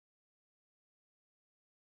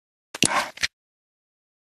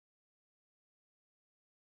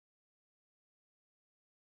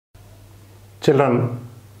Children,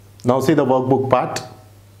 now see the workbook part,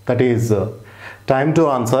 that is time to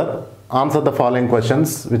answer. Answer the following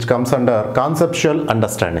questions which comes under conceptual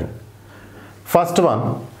understanding. First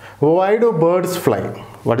one, why do birds fly?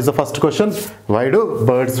 What is the first question? Why do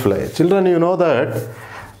birds fly? Children, you know that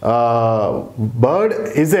bird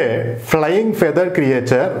is a flying feathered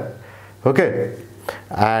creature, okay,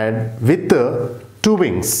 and with two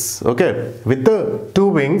wings, okay, with two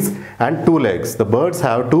wings and two legs. The birds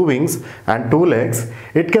have two wings and two legs.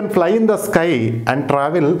 It can fly in the sky and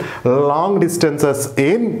travel long distances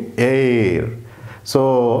in air.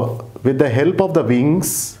 So with the help of the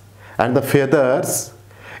wings and the feathers,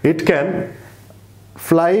 it can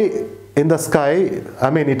fly in the sky.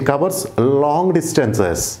 I mean, it covers long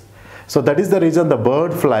distances. So that is the reason the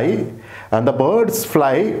bird fly, and the birds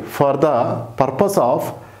fly for the purpose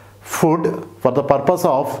of food, for the purpose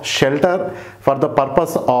of shelter, for the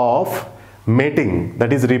purpose of mating,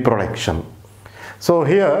 that is reproduction. So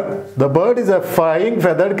here the bird is a flying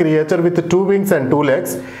feathered creature with two wings and two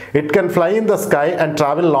legs. It can fly in the sky and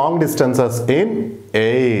travel long distances in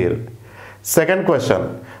air. Second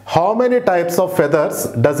question, how many types of feathers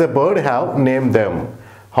does a bird have? Name them.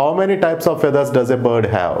 How many types of feathers does a bird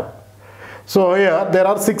have? So here there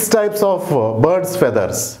are 6 types of birds'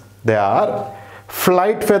 feathers. They are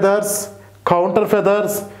flight feathers, counter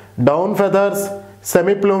feathers, down feathers,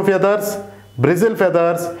 semi-plume feathers, bristle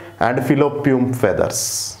feathers, and fallopian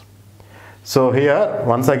feathers. So here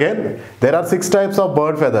once again there are 6 types of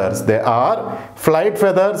bird feathers. They are flight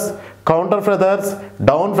feathers, counter feathers,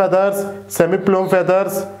 down feathers, semi-plume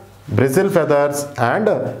feathers, bristle feathers, and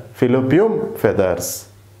fallopian feathers.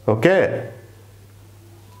 Okay.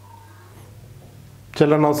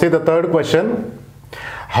 Children, now see the third question.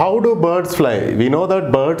 How do birds fly? We know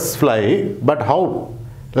that birds fly, but how?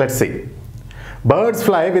 Let's see. Birds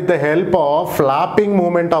fly with the help of flapping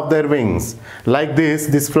movement of their wings. Like this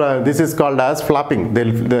is called as flapping.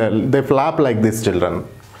 They flap like this, children.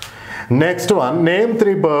 Next one, name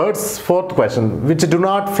 3 birds, fourth question, which do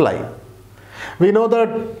not fly. We know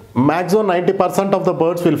that maximum 90% of the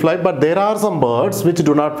birds will fly, but there are some birds which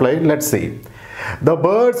do not fly. Let's see. The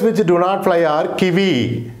birds which do not fly are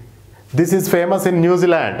kiwi. This is famous in New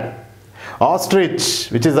Zealand. Ostrich,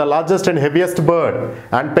 which is the largest and heaviest bird,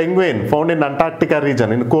 and penguin, found in Antarctica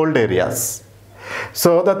region in cold areas.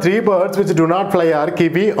 So the 3 birds which do not fly are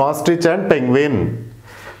kiwi, ostrich, and penguin.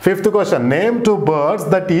 Fifth question, name 2 birds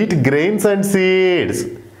that eat grains and seeds.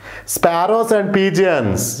 Sparrows and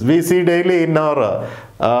pigeons. We see daily in our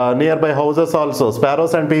nearby houses also.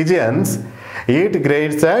 Sparrows and pigeons eat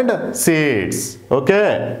grains and seeds.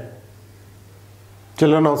 Okay.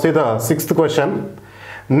 Children, now see the 6th question.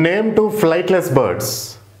 Name 2 flightless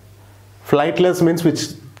birds. Flightless means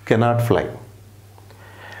which cannot fly.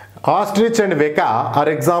 Ostrich and veka are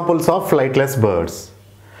examples of flightless birds.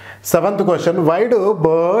 7th question. Why do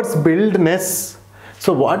birds build nests?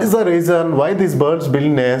 So what is the reason why these birds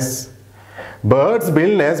build nests? Birds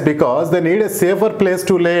build nests because they need a safer place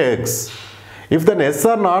to lay eggs. If the nests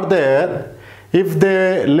are not there, if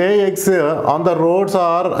they lay eggs on the roads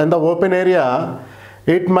or in the open area,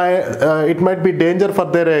 it might be danger for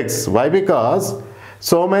their eggs. Why? Because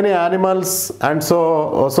so many animals and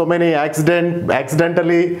so many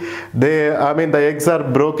accidentally the eggs are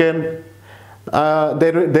broken.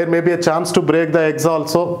 There may be a chance to break the eggs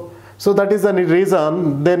also. So that is the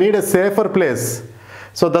reason they need a safer place.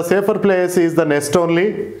 So the safer place is the nest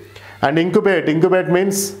only. And incubate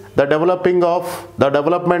means the development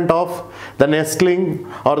of the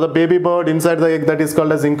nestling or the baby bird inside the egg, that is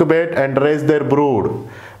called as incubate, and raise their brood.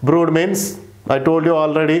 Brood means, I told you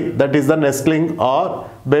already, that is the nestling or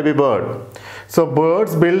baby bird. So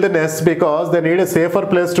birds build nests because they need a safer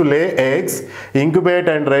place to lay eggs, incubate,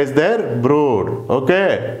 and raise their brood.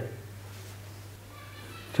 Okay.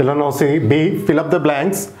 Children, now see B, fill up the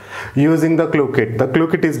blanks using the clue kit. The clue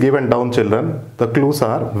kit is given down, children. The clues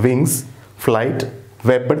are wings, flight,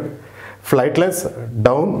 webbed, flightless,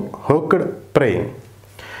 down, hooked, praying.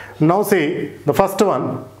 Now see the first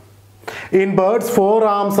one. In birds, 4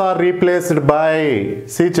 arms are replaced by,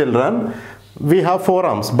 see children, we have 4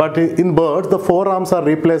 arms, but in birds the 4 arms are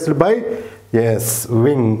replaced by, yes,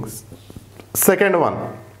 wings. Second one.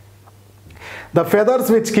 The feathers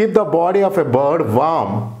which keep the body of a bird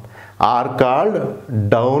warm are called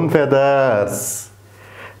down feathers.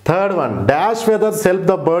 Third one, dash feathers help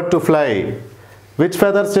the bird to fly. Which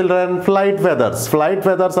feathers, children? Flight feathers. Flight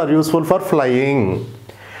feathers are useful for flying.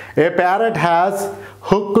 A parrot has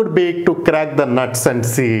hooked beak to crack the nuts and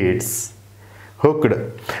seeds. Hooked.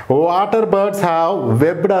 Water birds have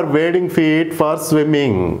webbed or wading feet for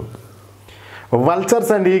swimming. Vultures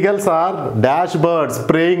and eagles are dash birds,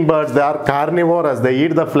 preying birds. They are carnivorous. They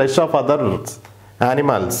eat the flesh of other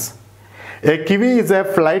animals. A kiwi is a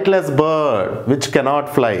flightless bird which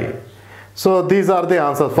cannot fly. So these are the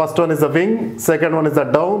answers. First one is the wing, second one is the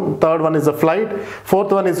down, third one is the flight,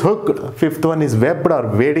 fourth one is hooked, fifth one is webbed or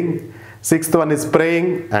wading, sixth one is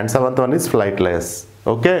preying, and seventh one is flightless.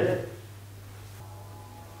 Okay.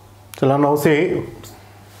 So now see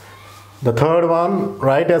the third one.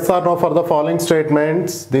 Write yes or no for the following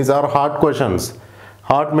statements. These are hard questions.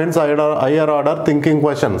 Hard means higher order thinking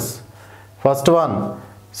questions. First one,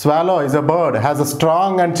 swallow is a bird, has a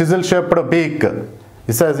strong and chisel shaped beak.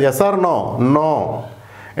 It says yes or no? No.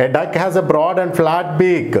 A duck has a broad and flat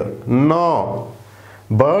beak. No.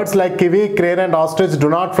 Birds like kiwi, crane and ostrich do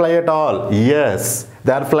not fly at all. Yes.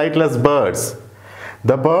 They are flightless birds.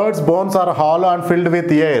 The bird's bones are hollow and filled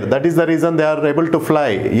with air. That is the reason they are able to fly.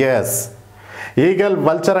 Yes. Eagle,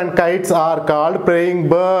 vulture and kites are called preying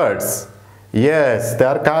birds. Yes. They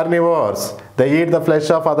are carnivores. They eat the flesh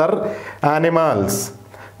of other animals.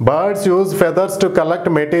 Birds use feathers to collect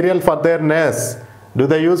material for their nests. Do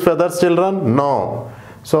they use feathers, children? No.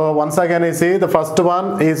 So once again you see the first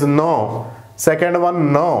one is no. Second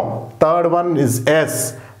one no. Third one is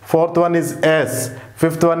yes. Fourth one is yes.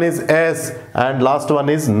 Fifth one is yes. And last one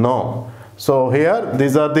is no. So here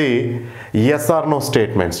these are the yes or no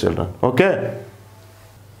statements, children. Okay.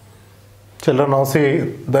 Children, now see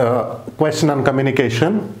the question on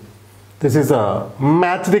communication. This is a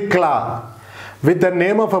match the class with the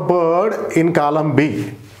name of a bird in column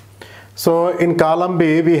B. So in column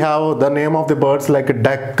B we have the name of the birds like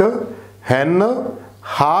duck, hen,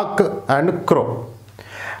 hawk and crow.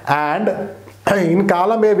 And in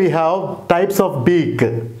column A we have types of beak.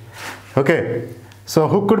 Okay. So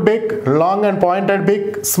hooked beak, long and pointed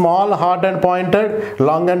beak, small, hard and pointed,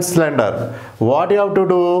 long and slender. What you have to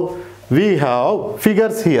do? We have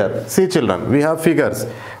figures here. See children, we have figures.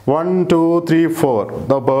 1, 2, 3, 4.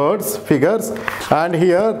 The birds, figures, and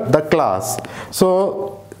here the class.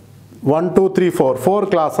 So 1, 2, 3, 4. 4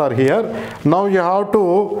 class are here. Now you have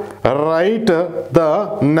to write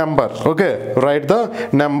the number. Okay, write the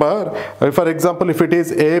number. For example, if it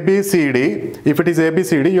is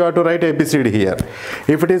ABCD, you have to write ABCD here.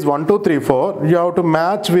 If it is 1, 2, 3, 4, you have to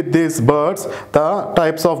match with these birds the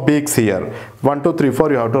types of beaks here. 1, 2, 3,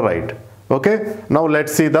 4 you have to write. Okay, now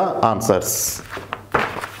let's see the answers.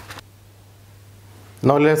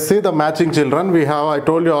 Now let's see the matching, children. We have, I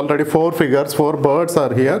told you already, 4 figures, 4 birds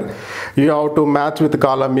are here. You have to match with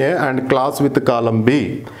column A and class with column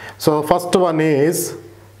B. So first one is,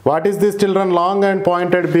 what is this, children? Long and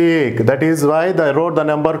pointed beak. That is why I wrote the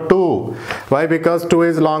number 2. Why? Because 2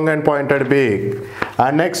 is long and pointed beak.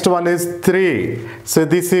 And next one is 3. So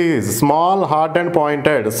this is small, hard and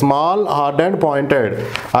pointed. Small, hard and pointed.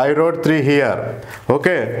 I wrote 3 here.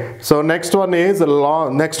 Okay. So next one is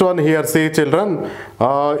long. Next one here, see children.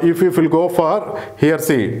 If you will go for here,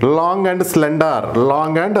 see long and slender.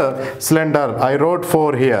 Long and slender. I wrote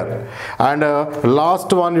 4 here. And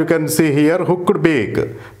last one you can see here, hooked beak.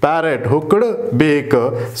 Parrot, hooked beak.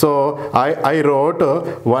 So I wrote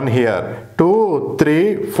 1 here. 2,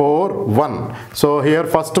 3, 4, 1. So here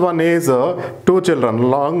first one is 2 children,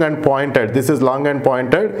 long and pointed. This is long and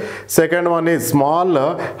pointed. Second one is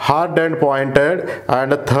small, hard and pointed.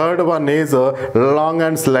 And third one is long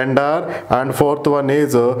and slender. And fourth one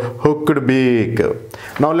is hooked beak.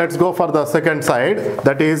 Now let's go for the second side.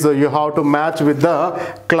 That is you have to match with the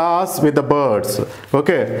class with the birds.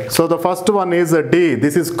 Okay. So the first one is D.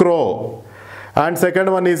 This is crow. And second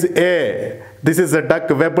one is A. This is a duck,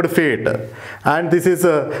 webbed feet. And this is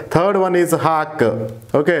third one is hawk.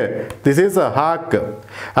 Okay, this is a hawk.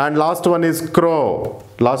 And last one is crow.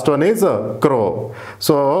 Last one is crow.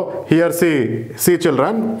 So here see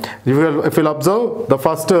children, if you'll observe the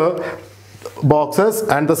first boxes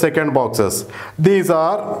and the second boxes, these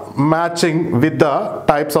are matching with the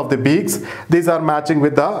types of the beaks. These are matching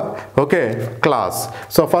with the class.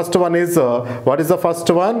 So first one is what is the first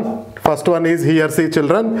one? First one is here, see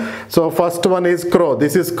children. So first one is crow.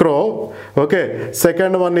 This is crow. Okay.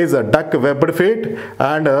 Second one is a duck, webbed feet.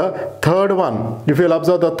 And third one, if you'll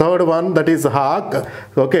observe the third one, that is hawk.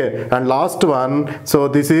 Okay. And last one, so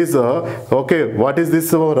this is what is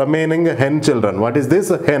this remaining? Hen, children. What is this?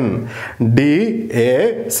 Hen.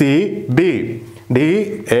 D-A-C-B.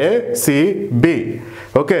 D-A-C-B.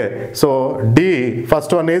 Okay, so D,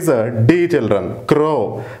 first one is D children,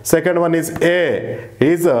 crow. Second one is A,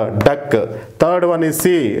 is duck. Third one is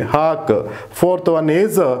C, hawk. Fourth one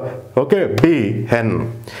is B,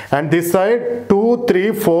 hen. And this side 2,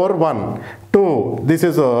 3, 4, 1. 2, this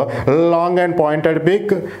is a long and pointed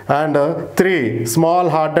beak, and 3, small,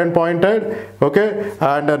 hard and pointed, okay,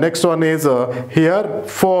 and next one is here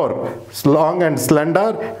 4, long and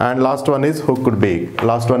slender, and last one is hooked beak.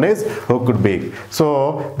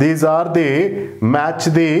 So these are the match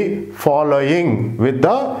the following with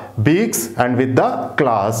the beaks and with the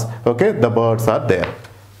class. Okay, the birds are there.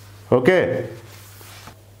 Okay,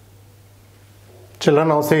 children,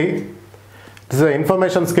 now see, this is the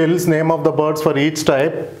information skills, name of the birds for each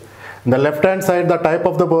type. On the left hand side, the type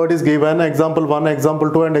of the bird is given, example 1, example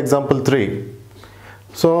 2 and example 3.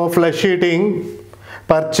 So flesh eating,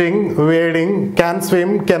 perching, wading, can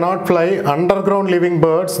swim, cannot fly, underground living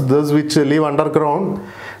birds, those which live underground,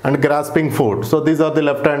 and grasping food. So these are the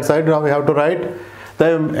left hand side. Now we have to write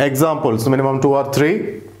the examples, minimum 2 or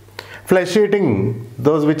 3. Flesh eating,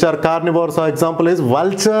 those which are carnivores, so example is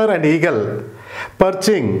vulture and eagle.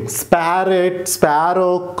 Perching,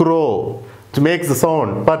 sparrow, crow, to make the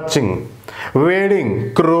sound, perching.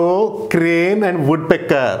 Wading, crow, crane and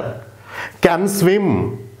woodpecker. Can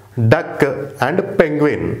swim, duck and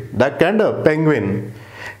penguin.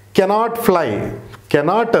 Cannot fly,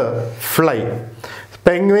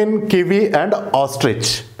 penguin, kiwi and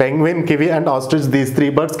ostrich. These 3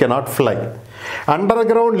 birds cannot fly.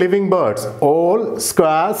 Underground living birds, owl,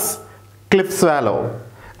 squash, cliff swallow.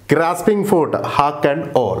 Grasping foot, hawk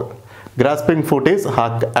and owl. Grasping foot is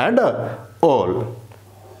hawk and owl.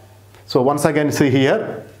 So once again, see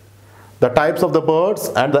here, the types of the birds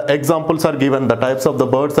and the examples are given.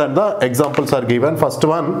 First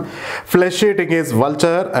one, flesh eating is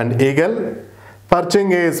vulture and eagle.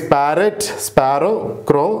 Perching is parrot, sparrow,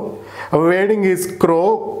 crow. Wading is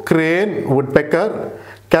crow, crane, woodpecker.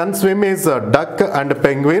 Can swim is duck and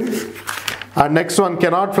penguin. And next one,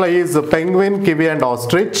 cannot fly is penguin, kiwi and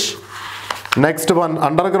ostrich. Next one,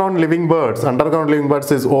 underground living birds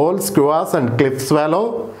is owl, squash and cliff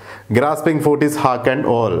swallow. Grasping foot is hawk and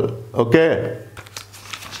owl. Okay,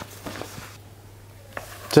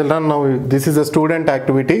 children, now this is a student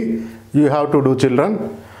activity you have to do,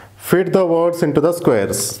 children. Fit the words into the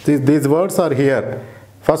squares. These words are here.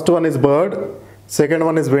 First one is bird, second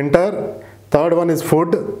one is winter, third one is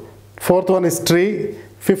food, fourth one is tree,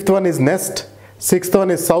 fifth one is nest, sixth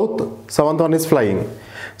one is south, seventh one is flying.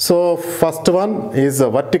 So first one is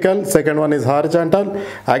vertical, second one is horizontal,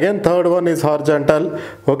 again third one is horizontal,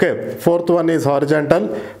 okay, fourth one is horizontal,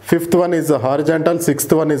 fifth one is horizontal,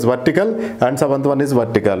 sixth one is vertical and seventh one is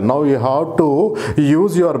vertical. Now you have to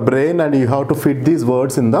use your brain and you have to fit these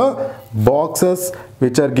words in the boxes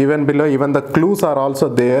which are given below. Even the clues are also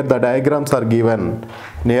there, the diagrams are given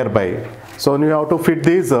nearby. So you have to fit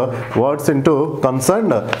these words into concerned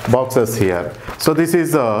boxes here. So this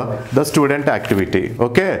is the student activity.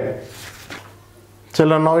 Okay,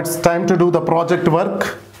 children, now it's time to do the project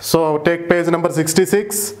work. So take page number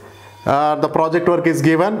 66. The project work is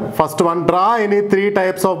given. First one, draw any 3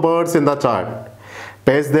 types of birds in the chart.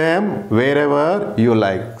 Paste them wherever you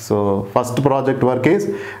like. So first project work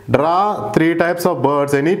is draw 3 types of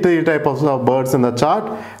birds, any 3 types of birds in the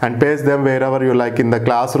chart, and paste them wherever you like, in the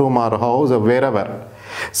classroom or house or wherever.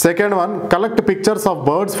 Second one, collect pictures of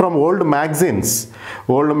birds from old magazines.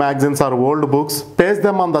 Old magazines or old books. Paste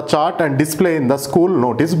them on the chart and display in the school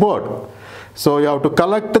notice board. So you have to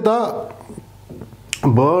collect the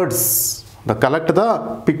birds, collect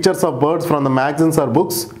the pictures of birds from the magazines or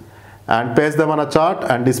books and paste them on a chart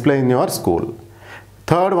and display in your school.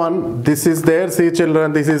 Third one, this is there, see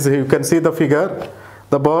children, this is, you can see the figure,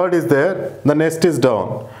 the bird is there, the nest is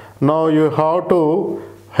down. Now you have to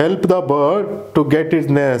help the bird to get its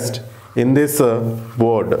nest in this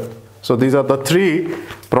board. So these are the 3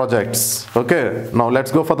 projects. Okay, now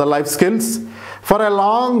let's go for the life skills. For a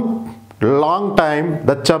long time,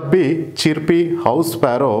 the chubby, chirpy house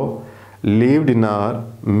sparrow lived in our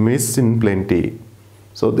midst in plenty.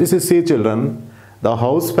 So this is, see children, the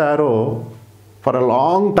house sparrow for a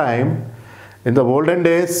long time, in the olden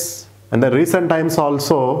days and the recent times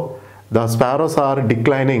also, the sparrows are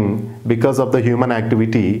declining because of the human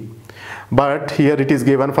activity. But here it is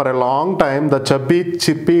given, for a long time the chubby,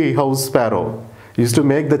 chirpy house sparrow used to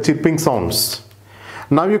make the chirping sounds.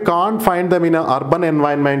 Now you can't find them in an urban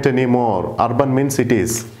environment anymore. Urban means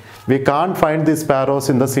cities. We can't find these sparrows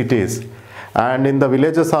in the cities, and in the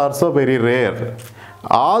villages also very rare.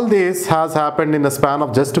 All this has happened in the span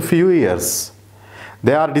of just a few years.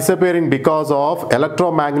 They are disappearing because of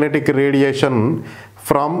electromagnetic radiation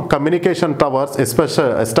from communication towers,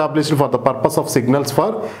 especially established for the purpose of signals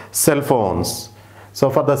for cell phones. So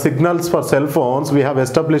for the signals for cell phones, we have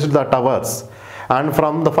established the towers, and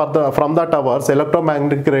from the towers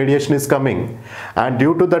electromagnetic radiation is coming, and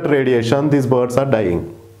due to that radiation these birds are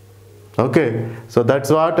dying. Okay, so that's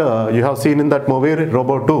what you have seen in that movie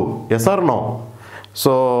Robo 2. Yes or no?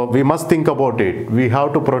 So we must think about it. We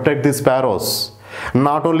have to protect the sparrows.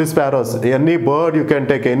 Not only sparrows, any bird you can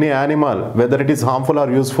take, any animal, whether it is harmful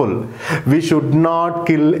or useful. We should not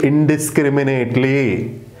kill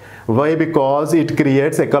indiscriminately. Why? Because it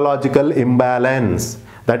creates ecological imbalance.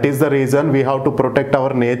 That is the reason we have to protect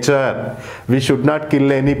our nature. We should not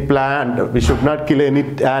kill any plant. We should not kill any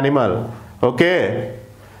animal. Okay.